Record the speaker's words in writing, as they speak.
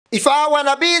If I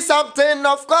wanna be something,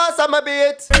 of course I'ma be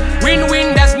it.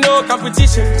 Win-win, there's no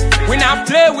competition. When I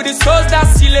play with the souls,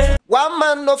 that's silly. One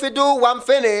man no fi do, one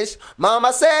finish.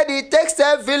 Mama said it takes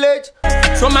a village.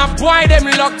 So my boy, them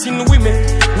locked in women.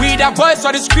 We the voice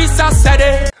of the streets, I said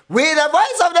it. With the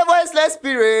voice of the voiceless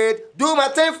spirit, do my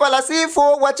thing for the see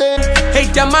for watching.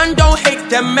 Hate the man, don't hate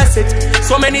the message.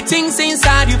 So many things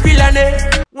inside you feeling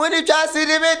it. When you try to see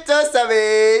the meters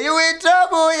away, you in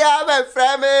trouble, yeah, my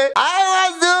friend.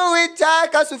 I was doing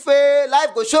Chaka Sufe.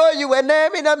 Life go show you a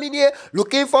name in a minute.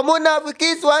 Looking for Muna for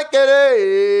kids one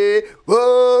kere.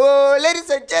 Oh, ladies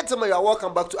and gentlemen, you are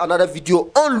welcome back to another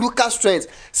video on Lucas Trendz.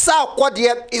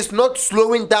 Sarkodie is not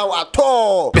slowing down at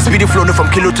all. The speedy flowing from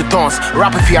kilo to tons.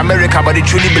 Rap if you're America, but it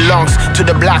truly belongs to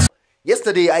the blacks.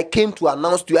 Yesterday, I came to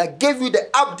announce to you, I gave you the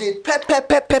update,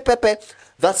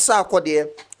 that Sarkodie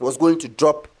was going to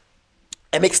drop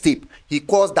a mixtape. He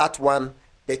calls that one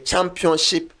the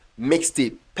championship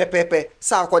mixtape.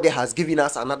 Sarkodie has given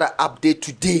us another update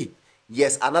today.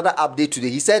 Yes, another update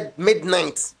today. He said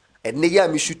midnight. And Neya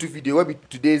me shoot video. What be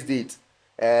today's date?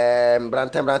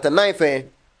 Brantam 9th.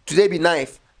 Today be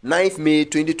 9th May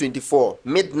 2024.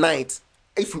 Midnight.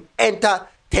 If you enter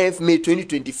 10th May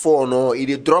 2024, no,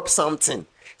 it'll drop something.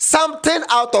 Something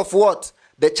out of what?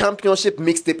 The championship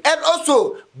mixtape. And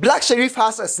also, Black Sherif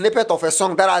has a snippet of a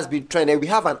song that has been trending. We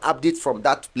have an update from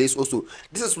that place also.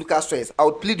 This is Lucas Trendz. I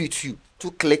would plead with you to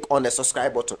click on the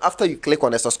subscribe button. After you click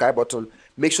on the subscribe button,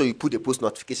 make sure you put the post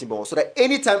notification button so that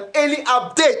anytime, any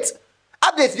updates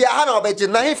we are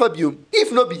having for you.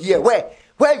 If not be here, where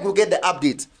you go get the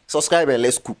update? Subscribe and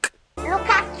let's cook. Lucas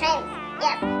Trendz,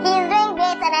 yes, he's doing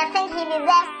great and I think he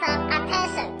deserves some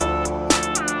attention.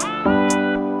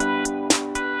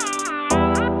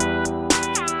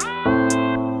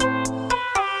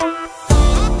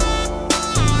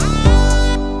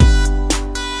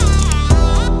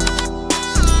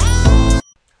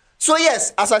 So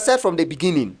yes, as I said from the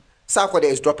beginning, Sarkodie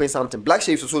is dropping something. Black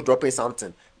Sherif is also dropping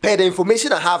something. Per the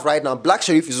information I have right now, Black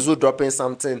Sherif is also dropping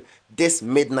something this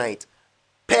midnight.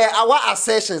 Per our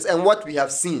assertions and what we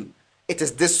have seen, it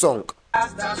is this song.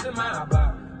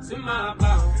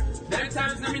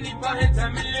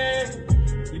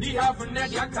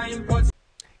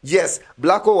 Yes,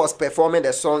 Blacko was performing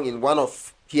the song in one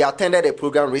of... He attended a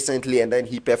program recently and then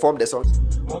he performed the song.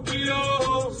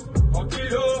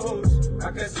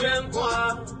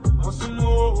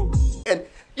 And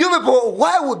you people,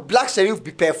 why would Black Sherif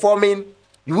be performing?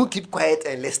 You will keep quiet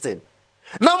and listen.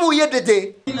 Now we hear the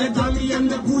day.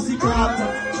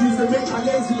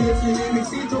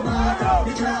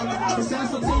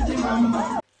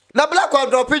 Now Black one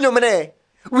dropping your money.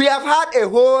 We have had a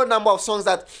whole number of songs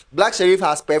that Black Sherif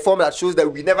has performed that shows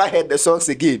that we never heard the songs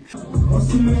again.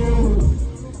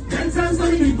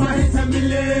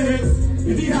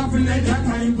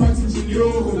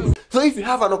 So if you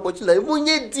have an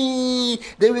opportunity,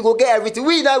 then we go get everything.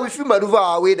 We now we feel maneuver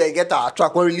our way, then get our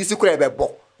track when release it.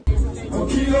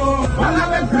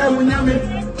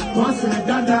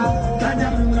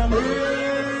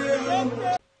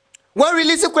 When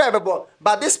release it,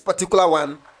 but this particular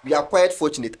one, we are quite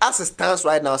fortunate. As it stands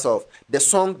right now, so the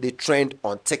song they trend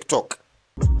on TikTok.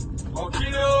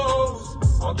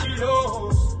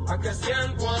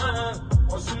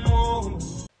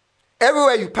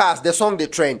 Everywhere you pass, the song they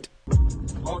trend.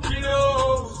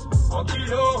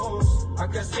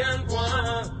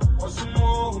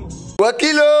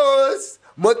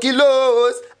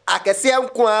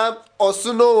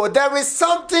 There is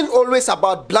something always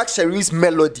about Black Sherif's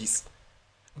melodies.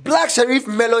 Black Sherif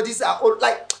melodies are all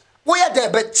like, where are they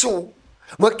betu?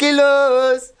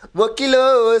 Mokilos,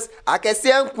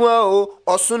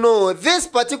 Osuno. This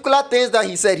particular things that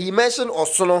he said, he mentioned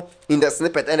Osuno in the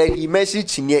snippet, and then he mentioned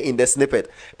Chinye in the snippet.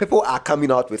 People are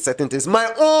coming out with certain things.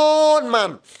 My own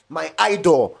man, my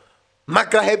idol,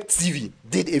 Magraheb TV,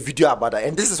 did a video about that,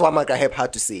 and this is what Magraheb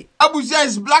had to say. Abuja,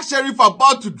 is Black Sherif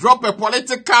about to drop a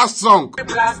political song?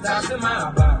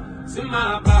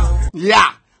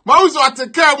 Yeah. Mauzo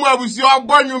ateka mu abusi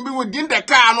ogbonyu bi within the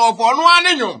car no for no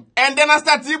anenyo and then I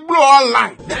start to blow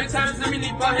online.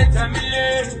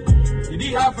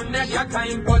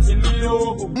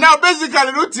 Now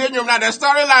basically no tenyum na the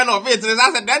storyline of it is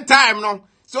at that time no.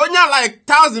 So nya like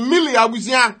 1,000 million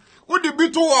abusia would be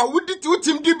to would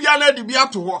team di bia na di bia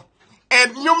to ho.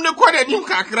 And nyum ne kwade nim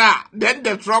kakra, then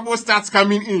the trouble starts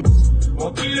coming in.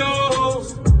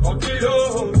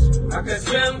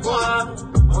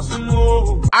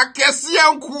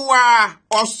 Akesiankwa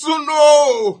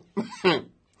Osuno.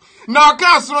 Now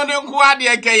Kasro Nkwa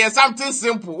de something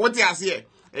simple. What you say?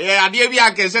 Yeah, ade bi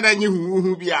akese na nyi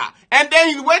bia. And then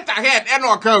he went ahead and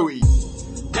okawi.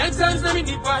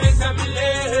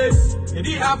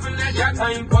 You did half and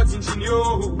that important in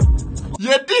you.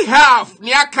 You did half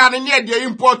near can near the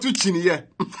import to Chinia.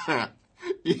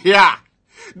 Yeah.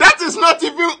 That is not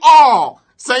even all.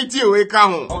 Say to you,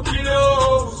 come home.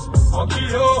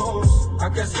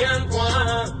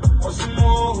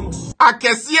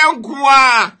 Akesian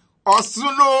kwa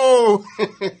osuno.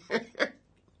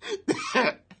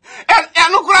 And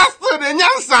no grass to the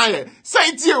nyansaye.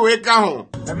 Say to you, come home.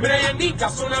 Or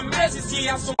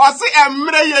say a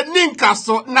mre ninka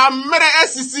so na mre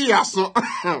esisi so.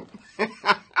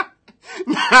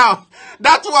 Now,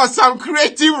 that was some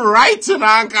creative writing,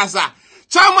 Ankasa.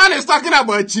 Chairman is talking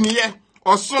about Chinie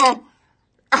or Sono.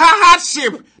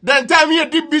 Hardship. Then tell me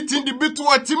the beat in the beat to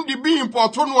a team the be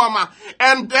important woman.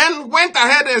 And then went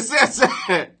ahead and says,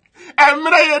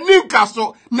 Emre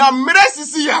Ninkaso, na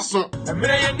mresisi yaso.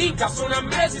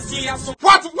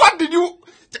 What did you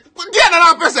get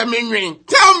another person mean?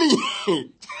 Tell me.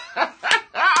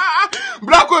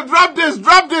 Blacko, drop this.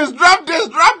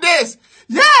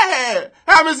 Yeah,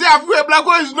 I mean, say,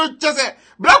 Blacko is not just a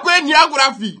Blacko in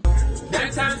geography.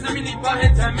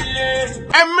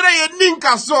 Emre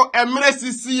Ninka so, Emre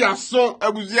Sisi so,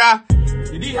 Abuzia.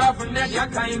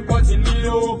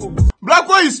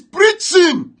 Blacko is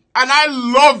preaching, and I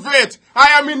love it.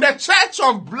 I am in the church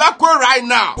of Blacko right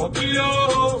now.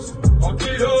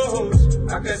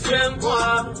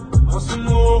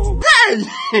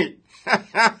 Hey!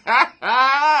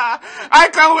 I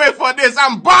can't wait for this.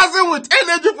 I'm buzzing with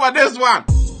energy for this one.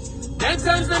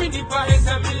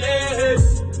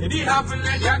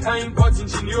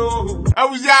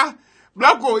 Awuya,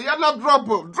 Blacko, you're not drop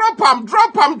him.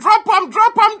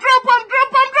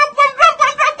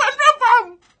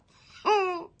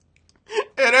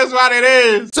 It is what it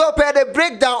is. So, per the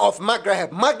breakdown of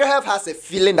Magraheb has a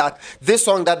feeling that this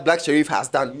song that Black Sherif has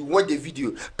done, you watch the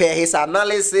video, per his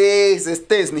analysis, his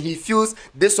things, he feels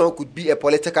this song could be a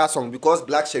political song because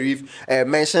Black Sherif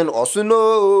mentioned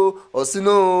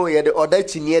Osuno, yeah, the other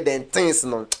Chinese then things.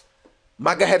 No.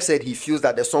 Magraheb said he feels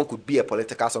that the song could be a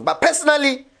political song. But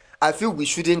personally, I feel we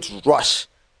shouldn't rush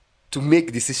to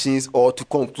make decisions or to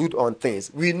conclude on things.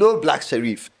 We know Black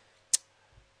Sherif.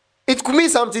 It could mean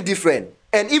something different.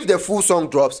 And if the full song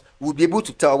drops, we'll be able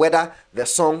to tell whether the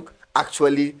song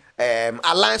actually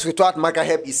aligns with what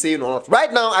Magraheb is saying or not.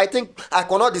 Right now, I think I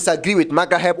cannot disagree with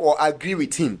Magraheb or agree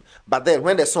with him. But then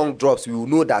when the song drops, we will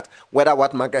know that whether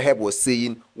what Magraheb was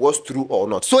saying was true or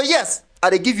not. So yes,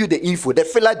 I'll give you the info. The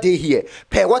filler day here,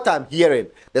 per what I'm hearing,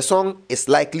 the song is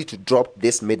likely to drop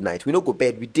this midnight. We don't go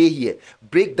bed, we day here.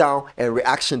 Breakdown and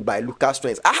reaction by Lucas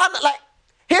Trendz. I had like,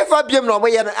 hey Fabian, no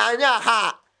way,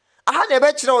 ha. I had a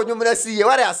bachelor on you, what I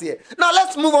say. Now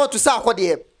let's move on to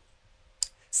Sarkodie.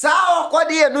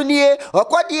 Sarkodie, Nunie,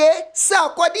 Sarkodie,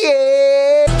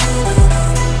 Sarkodie.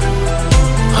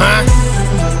 Huh?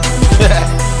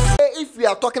 If we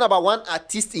are talking about one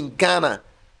artist in Ghana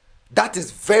that is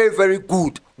very, very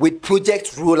good with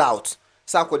project rollout,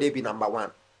 Sarkodie be number one.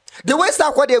 The way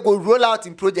Sarkodie go roll out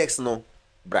in projects, no,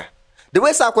 bruh. The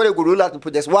way Sarkodie go roll out in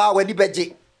projects, wow, when he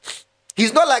budget.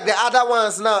 He's not like the other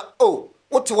ones now. Oh.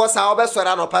 What was our best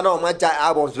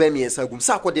albums when me and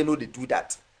Sarkodie know they do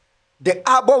that. The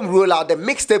album rollout, the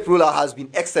mixtape rollout has been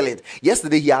excellent.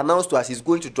 Yesterday he announced to us he's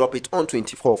going to drop it on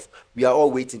 24th. We are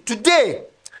all waiting. Today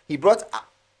he brought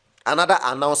another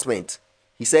announcement.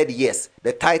 He said yes,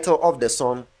 the title of the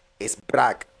song is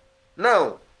Brag.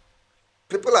 Now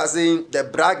people are saying the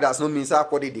brag does not mean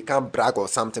Sarkodie they can't brag or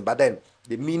something, but then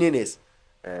the meaning is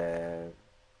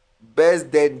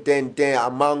best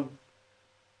then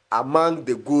among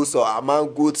the goods or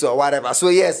among goods or whatever. So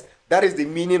yes, that is the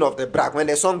meaning of the brag. When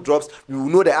the song drops, we will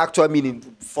know the actual meaning.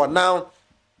 For now,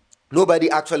 nobody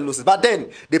actually knows it. But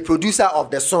then, the producer of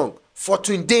the song,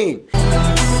 Fortune Dane.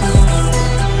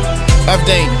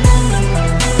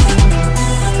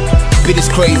 Beat is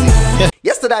crazy.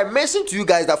 Yesterday, I mentioned to you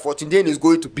guys that Fortune Dane is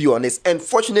going to be on this. And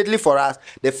fortunately for us,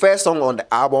 the first song on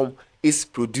the album is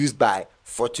produced by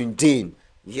Fortune Dane.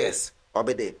 Yes.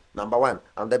 Obede, number one,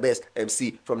 I'm the best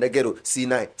MC from the ghetto,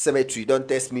 C9, cemetery, don't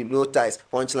test me, no ties,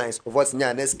 punchlines, what's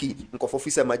nya, neski,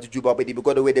 nkofofisa majujuba, obede,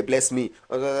 because the way they bless me.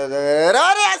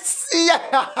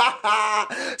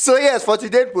 So yes, for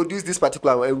today, produce this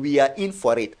particular one, and we are in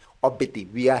for it. Obede,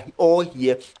 we are all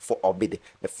here for Obede.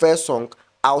 The first song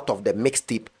out of the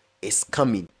mixtape is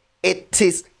coming. It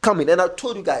is coming, and I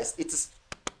told you guys, it is,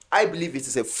 I believe it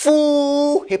is a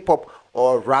full hip-hop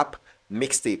or rap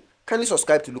mixtape. Kindly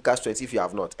subscribe to Lucas Trendz if you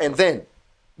have not. And then,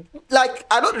 like,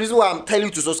 I know the reason why I'm telling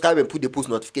you to subscribe and put the post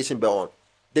notification bell on.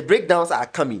 The breakdowns are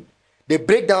coming. The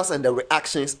breakdowns and the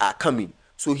reactions are coming.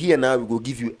 So here now we will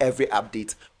give you every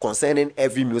update concerning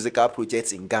every musical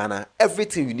project in Ghana.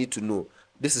 Everything you need to know.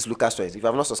 This is Lucas Trendz. If you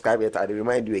have not subscribed yet, I will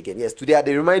remind you again. Yes, today I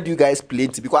will remind you guys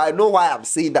plenty because I know why I'm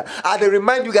saying that. I will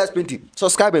remind you guys plenty.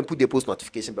 Subscribe and put the post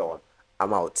notification bell on.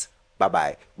 I'm out. Bye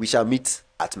bye. We shall meet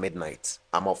at midnight.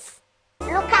 I'm off.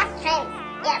 Lucas Trendz.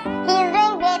 Yes, he's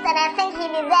doing great